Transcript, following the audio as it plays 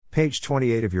Page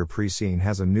 28 of your pre-scene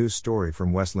has a news story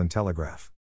from Westland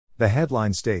Telegraph. The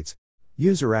headline states,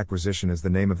 "User acquisition is the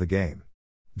name of the game."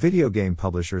 Video game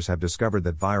publishers have discovered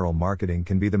that viral marketing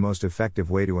can be the most effective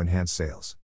way to enhance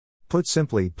sales. Put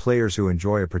simply, players who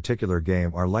enjoy a particular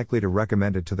game are likely to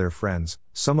recommend it to their friends,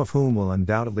 some of whom will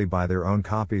undoubtedly buy their own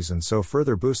copies and so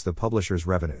further boost the publisher's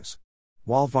revenues.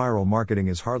 While viral marketing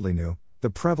is hardly new, the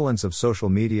prevalence of social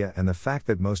media and the fact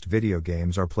that most video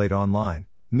games are played online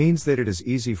means that it is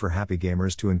easy for happy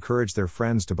gamers to encourage their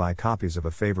friends to buy copies of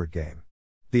a favorite game.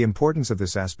 The importance of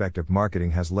this aspect of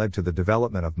marketing has led to the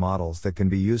development of models that can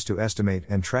be used to estimate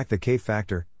and track the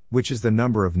K-factor, which is the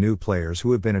number of new players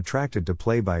who have been attracted to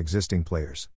play by existing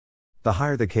players. The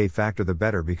higher the K-factor, the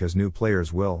better, because new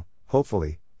players will,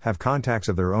 hopefully, have contacts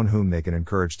of their own whom they can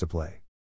encourage to play.